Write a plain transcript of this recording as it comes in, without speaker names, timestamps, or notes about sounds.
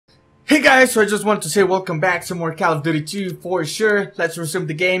Hey guys, so I just want to say welcome back to more Call of Duty 2 for sure. Let's resume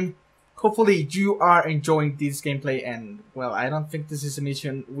the game. Hopefully you are enjoying this gameplay, and well, I don't think this is a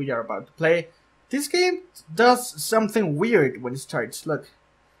mission we are about to play. This game does something weird when it starts. Look,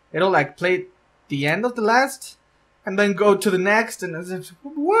 it'll like play the end of the last and then go to the next, and it's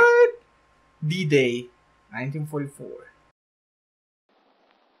what? D-Day 1944.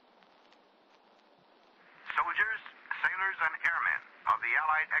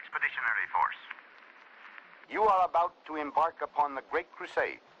 Allied Expeditionary Force. You are about to embark upon the great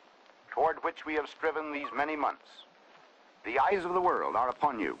crusade toward which we have striven these many months. The eyes of the world are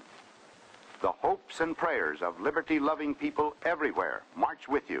upon you. The hopes and prayers of liberty-loving people everywhere march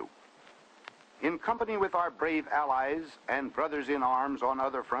with you. In company with our brave allies and brothers in arms on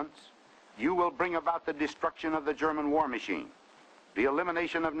other fronts, you will bring about the destruction of the German war machine, the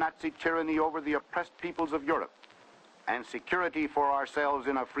elimination of Nazi tyranny over the oppressed peoples of Europe, and security for ourselves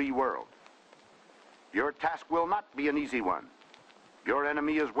in a free world. Your task will not be an easy one. Your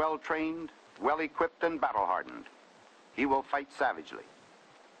enemy is well-trained, well-equipped, and battle-hardened. He will fight savagely.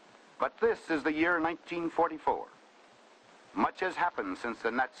 But this is the year 1944. Much has happened since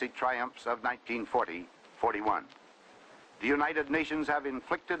the Nazi triumphs of 1940-41. The United Nations have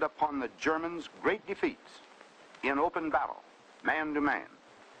inflicted upon the Germans great defeats in open battle, man to man.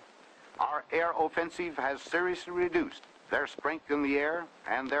 Our air offensive has seriously reduced their strength in the air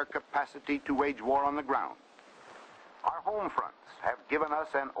and their capacity to wage war on the ground. Our home fronts have given us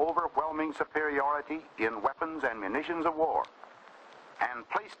an overwhelming superiority in weapons and munitions of war, and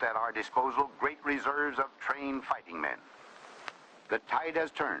placed at our disposal great reserves of trained fighting men. The tide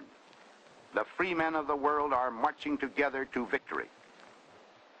has turned. The free men of the world are marching together to victory.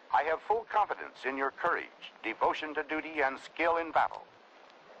 I have full confidence in your courage, devotion to duty, and skill in battle.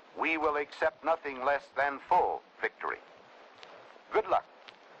 We will accept nothing less than full victory. Good luck,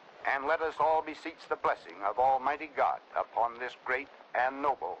 and let us all beseech the blessing of Almighty God upon this great and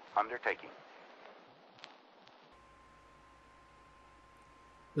noble undertaking.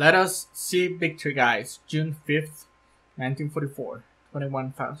 Let us see victory, guys. June 5th, 1944.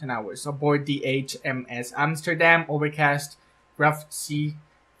 21,000 hours. Aboard the HMS Amsterdam, overcast, rough sea,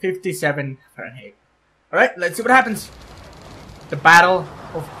 57 Fahrenheit. Alright, let's see what happens. The Battle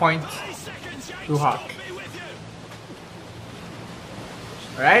of Pointe Du Hoc.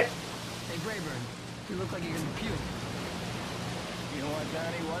 Alright? Hey, Brayburn, you look like you're gonna puke. You know what,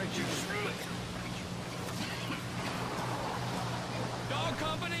 Donnie? Why don't you just... Dog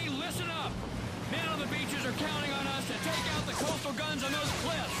Company, listen up! Men on the beaches are counting on us to take out the coastal guns on those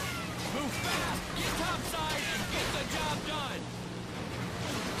cliffs. Move fast, get topside, and get the job done!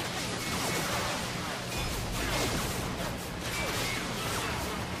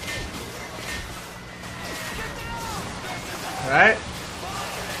 Alright.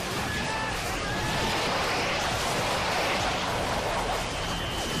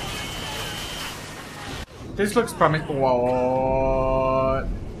 This looks promising. What?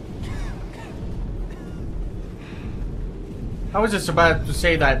 I was just about to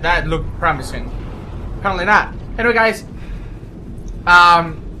say that looked promising. Apparently not. Anyway, guys.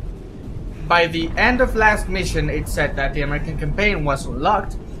 By the end of last mission, it said that the American campaign was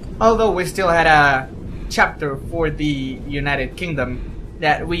unlocked, although we still had a chapter for the United Kingdom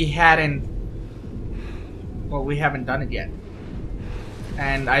that we haven't done it yet.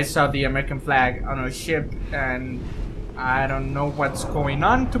 And I saw the American flag on our ship, and I don't know what's going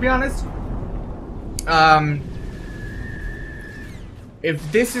on, to be honest. If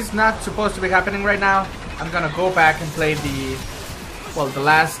this is not supposed to be happening right now, I'm gonna go back and play the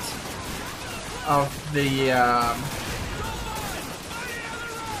last of the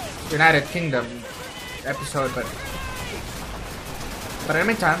United Kingdom episode, but in the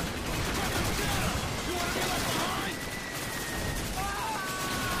meantime,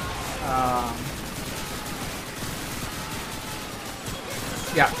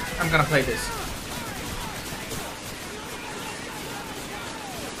 yeah, I'm gonna play this.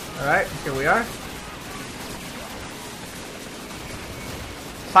 Alright, here we are.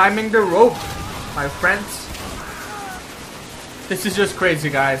 Climbing the rope, my friends. This is just crazy,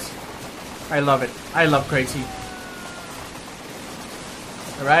 guys. I love it. I love crazy.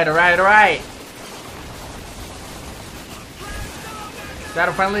 Alright, alright, alright. Is that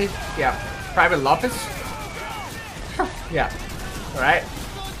a friendly? Yeah. Private Lopez? Yeah. Alright.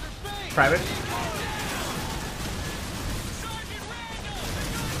 Private.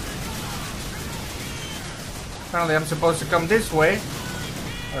 Apparently I'm supposed to come this way.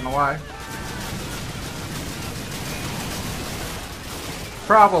 I don't know why.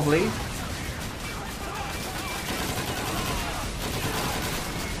 Probably.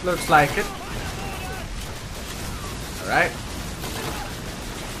 Looks like it. Alright.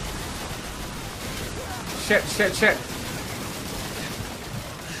 Shit, shit, shit.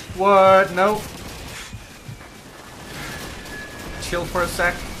 What? No. Chill for a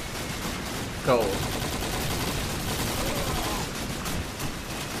sec. Go.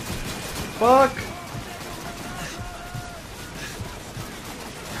 Fuck.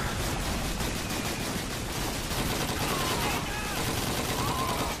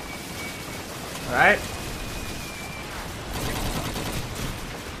 Alright.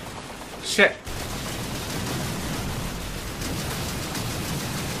 Shit.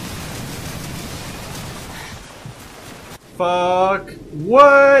 Fuck.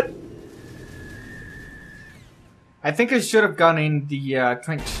 What? I think I should have gone in the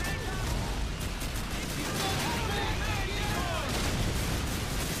trench.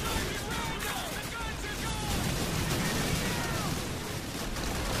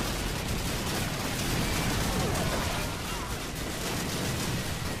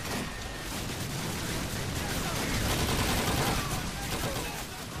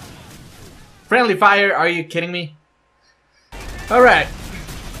 Friendly fire, are you kidding me? Alright.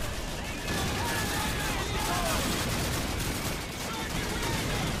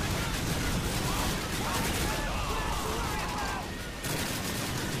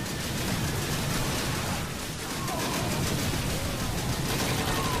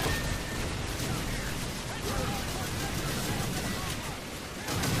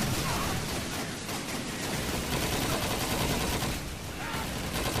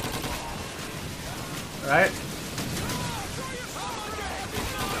 Right.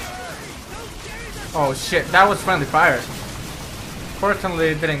 Oh shit, that was friendly fire. Fortunately,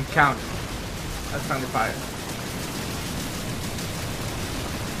 it didn't count. That's friendly fire.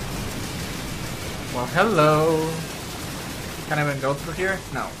 Well, hello. Can I even go through here?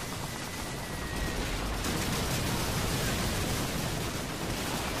 No.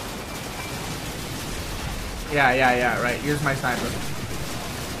 Yeah, right. Here's my sniper.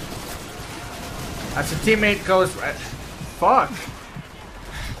 As a teammate goes right. Fuck.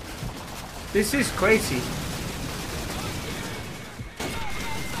 This is crazy.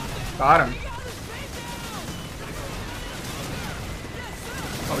 Got him.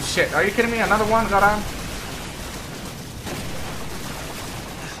 Oh shit, are you kidding me? Another one got on.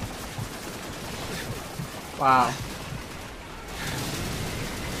 Wow.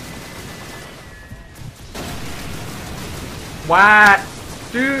 What?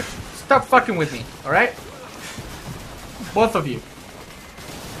 Dude, stop fucking with me, alright? Both of you.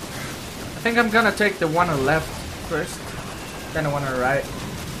 I think I'm gonna take the one on the left first, then the one on the right.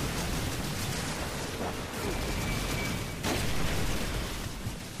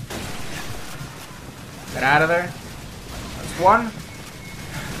 Get out of there. That's one.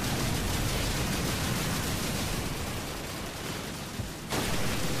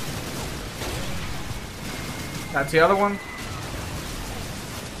 That's the other one.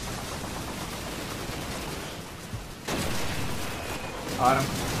 Got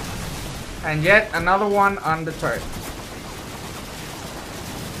him. And yet another one on the turret.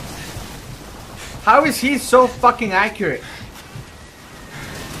 How is he so fucking accurate?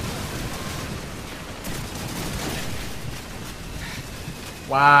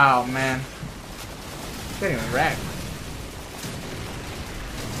 Wow, man. Getting wrecked.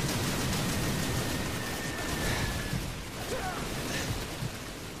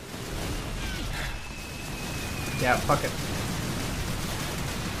 Yeah, fuck it.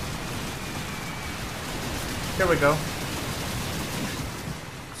 There we go.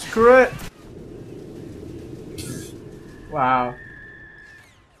 Screw it. Wow.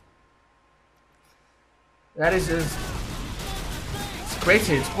 That is just... It's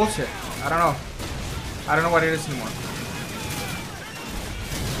crazy. It's bullshit. I don't know. I don't know what it is anymore.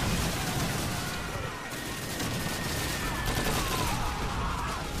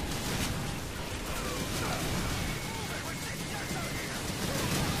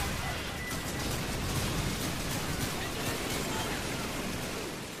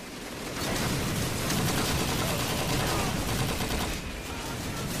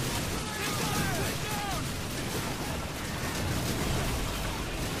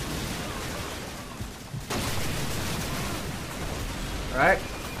 Right?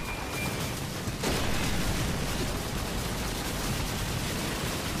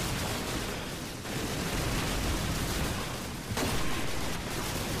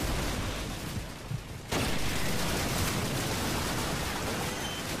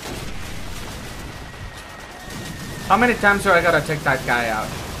 How many times do I gotta take that guy out?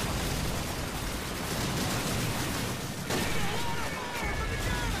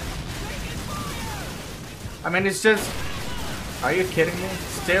 I mean, it's just... Are you kidding me?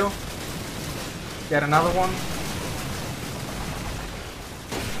 Still? Get another one?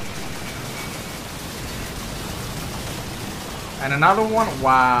 And another one?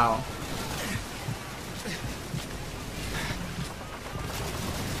 Wow.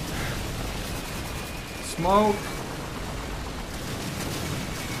 Smoke.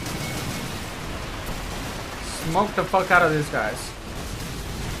 Smoke the fuck out of these guys.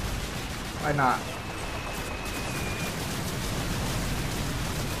 Why not?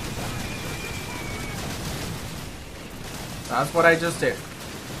 That's what I just did.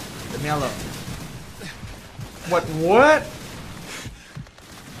 Leave me alone. What?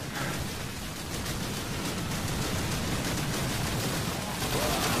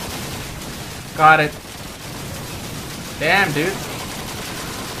 Got it. Damn, dude.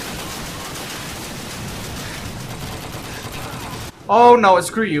 Oh no,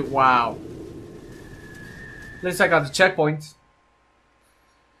 screw you. Wow. At least I got the checkpoint.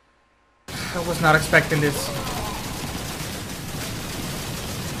 I was not expecting this.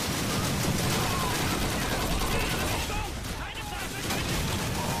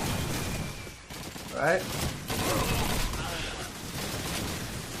 Right?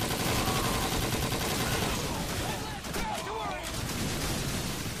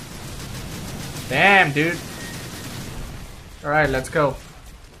 Damn, dude. Alright, let's go.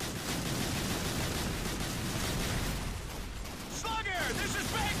 Slugger, this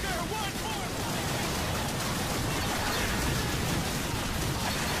is Baker.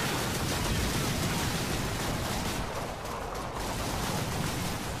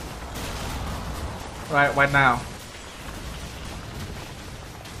 1-4. Right, what now?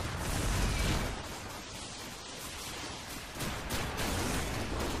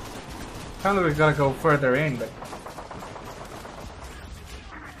 Apparently we gotta go further in, but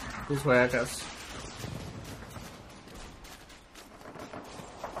this way, I guess.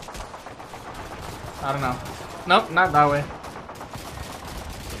 I don't know. Nope, not that way.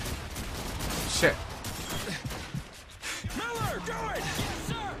 Shit. Miller, do it! Yes,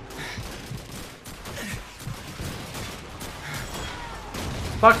 sir!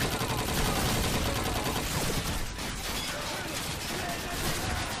 Fuck.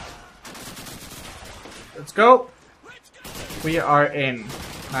 Let's go. We are in.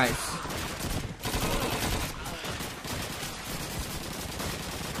 Nice.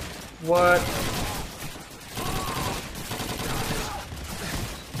 What?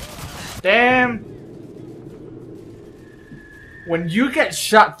 Damn. When you get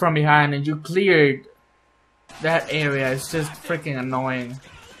shot from behind and you cleared that area, it's just freaking annoying.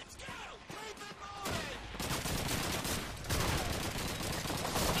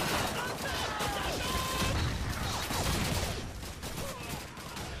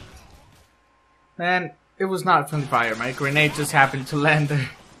 Man, it was not friendly fire. My grenade just happened to land there.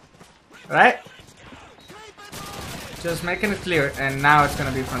 Right? Just making it clear, and now it's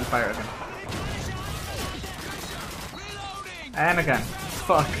gonna be friendly fire again. And again.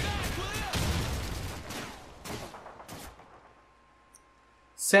 Fuck.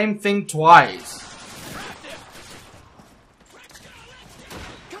 Same thing twice.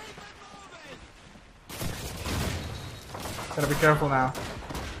 Gotta be careful now.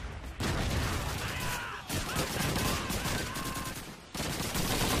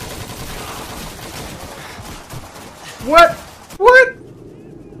 What? What?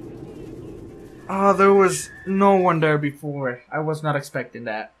 Oh, there was no one there before. I was not expecting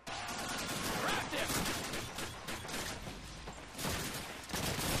that.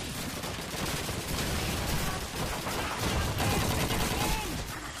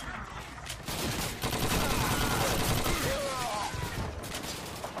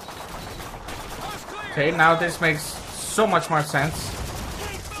 Okay, now this makes so much more sense.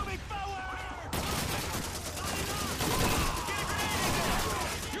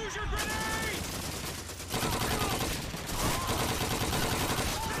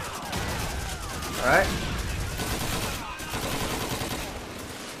 Alright.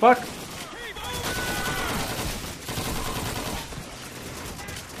 Fuck.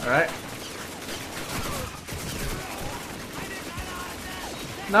 Alright.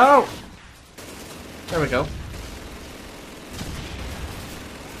 No! There we go.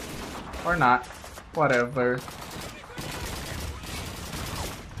 Or not. Whatever.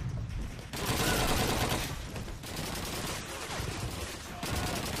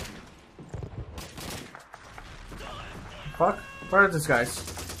 Fuck? Where are these guys?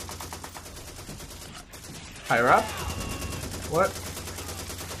 Higher up? What?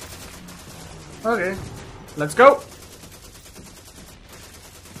 Okay. Let's go!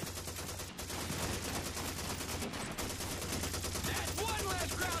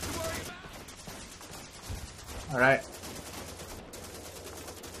 Alright.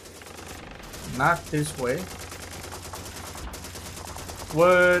 Not this way.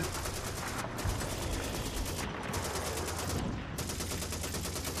 Wood.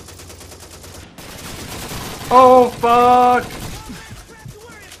 Oh, fuck!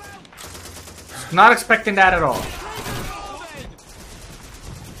 Not expecting that at all.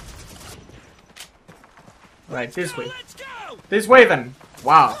 Right, this way. This way then.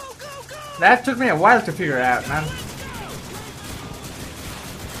 Wow. That took me a while to figure out, man.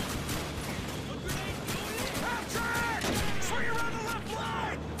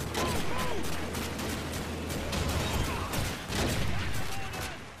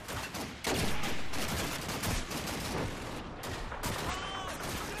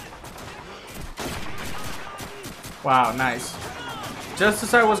 Wow, nice. Just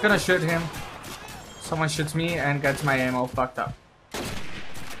as I was gonna shoot him, someone shoots me and gets my ammo fucked up.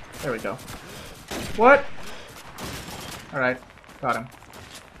 There we go. What? Alright, got him.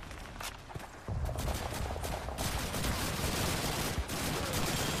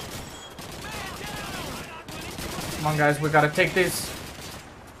 Come on guys, we gotta take this.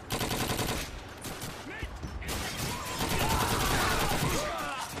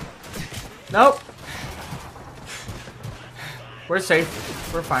 Nope. We're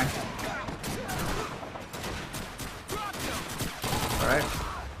safe. We're fine. Alright.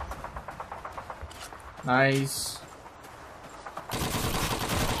 Nice.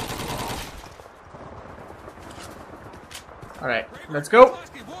 Alright, let's go.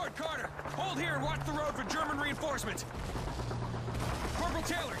 Hold here and watch the road for German reinforcements. Corporal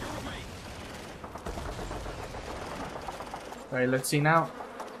Taylor, you're with me. Alright, let's see now.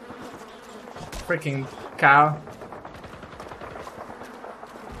 Freaking cow.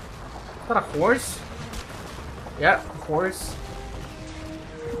 Is that a horse? Yeah, horse.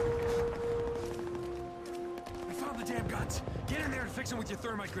 We found the damn guns. Get in there and fix them with your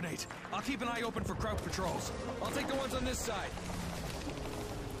thermite grenades. I'll keep an eye open for Kraut patrols. I'll take the ones on this side.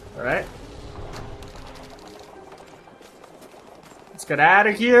 Alright. Let's get out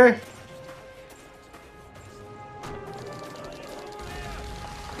of here.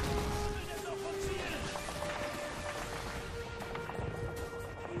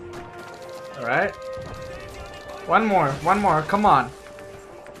 Alright. One more, come on.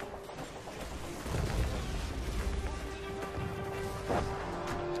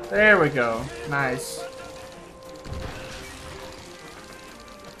 There we go. Nice.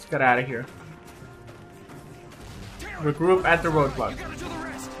 Let's get out of here. Regroup at the roadblock.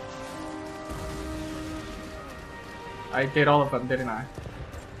 I did all of them, didn't I?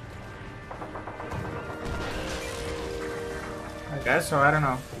 I guess so, I don't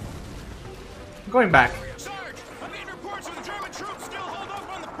know. I'm going back. Sarge, I'm getting reports of the German troops still hold up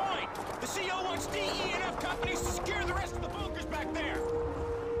on the point. The CO wants DE and F companies to secure the rest of the bunkers back there.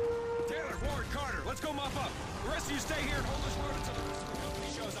 Taylor, Ward, Carter, let's go mop up. The rest of you stay here and hold us loaded until the rest of the company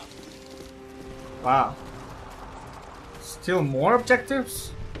shows up. Wow. Still more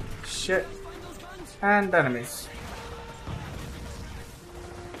objectives? Shit. And enemies.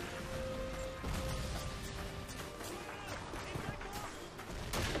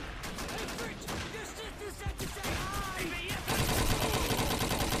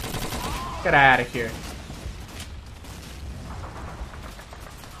 Get out of here.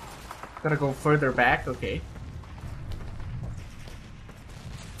 Gotta go further back, okay.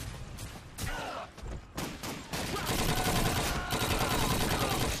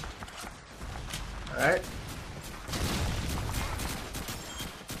 Alright.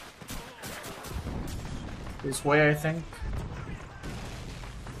 This way, I think.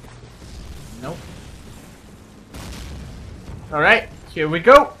 Nope. Alright, here we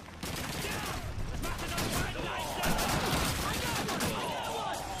go.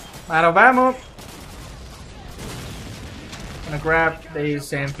 Out of ammo. Gonna grab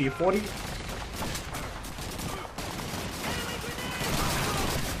this MP40.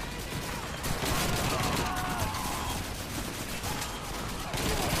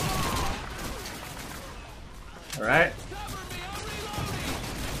 Alright.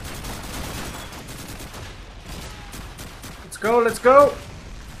 Let's go, let's go.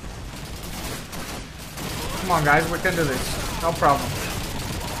 Come on guys, we can do this. No problem.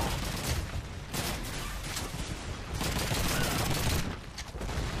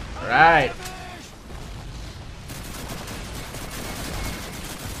 Alright.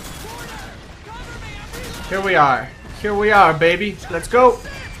 Here we are. Here we are, baby. Let's go.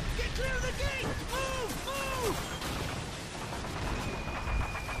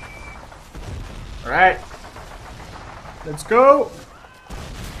 Alright. Let's go.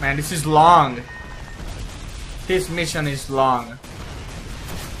 Man, this is long. This mission is long.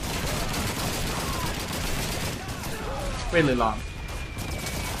 Really long.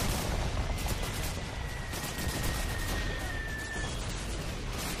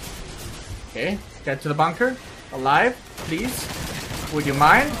 Okay, get to the bunker. Alive, please. Would you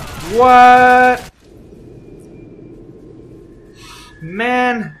mind? What?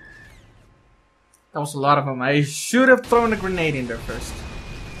 Man. That was a lot of them. I should have thrown a grenade in there first.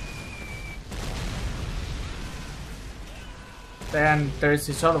 Then there's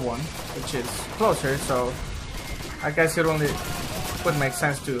this other one, which is closer, so I guess it only would make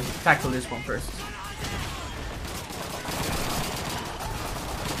sense to tackle this one first.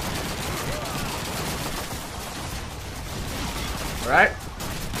 Alright.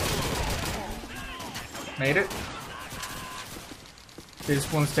 Made it.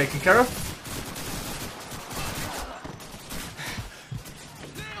 This one's taken care of.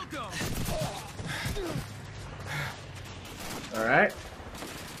 Alright.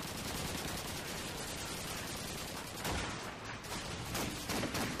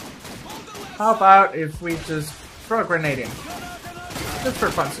 How about if we just throw a grenade in? Just for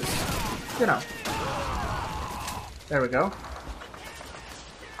punches. You know. There we go.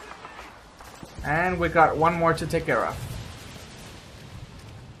 And we got one more to take care of.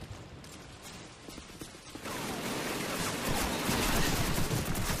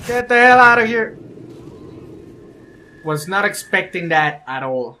 Get the hell out of here! Was not expecting that at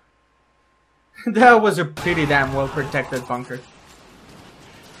all. That was a pretty damn well protected bunker.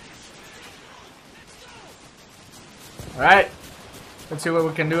 Alright. Let's see what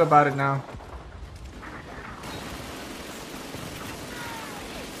we can do about it now.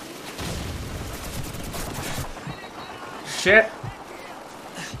 Shit.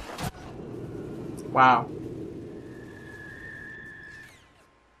 Wow.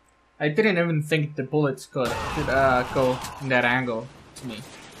 I didn't even think the bullets could go in that angle to me.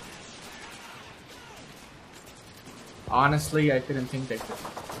 Honestly, I didn't think they could.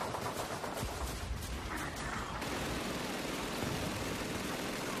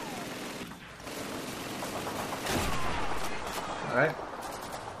 Alright.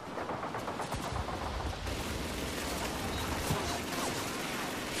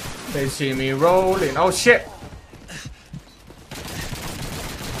 They see me rolling. Oh shit!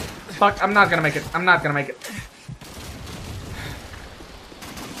 Fuck, I'm not gonna make it. I'm not gonna make it.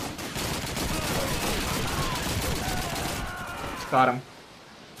 Got him.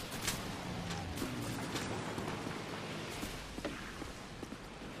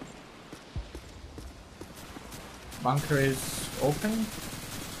 Bunker is open.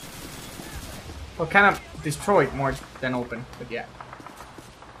 Well, kind of destroyed more than open, but yeah.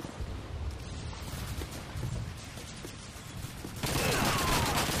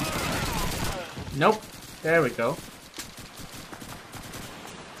 Nope. There we go.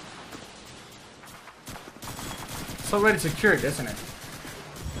 It's already secured, isn't it?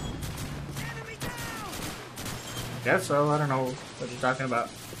 Guess so. I don't know what you're talking about.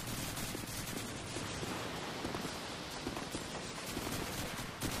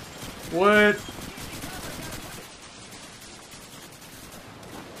 What?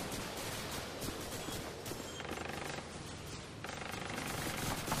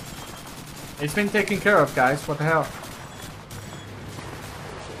 It's been taken care of, guys. What the hell?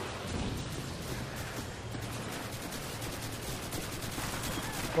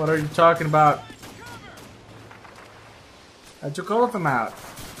 What are you talking about? I took all of them out.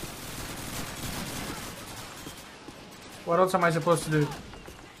 What else am I supposed to do?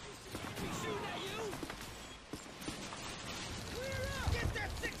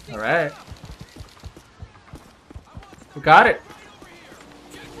 Alright. We got it.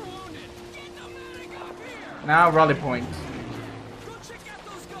 Now rally point.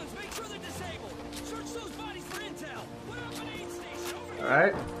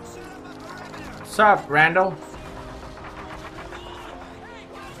 Alright. What's up, Randall?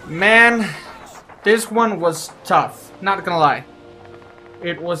 Man, this one was tough. Not gonna lie.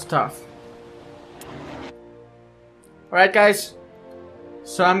 It was tough. Alright, guys.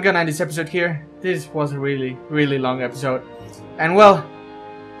 So I'm gonna end this episode here. This was a really, really long episode. And well,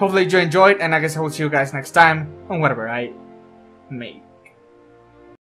 hopefully you enjoyed, and I guess I will see you guys next time on whatever I made.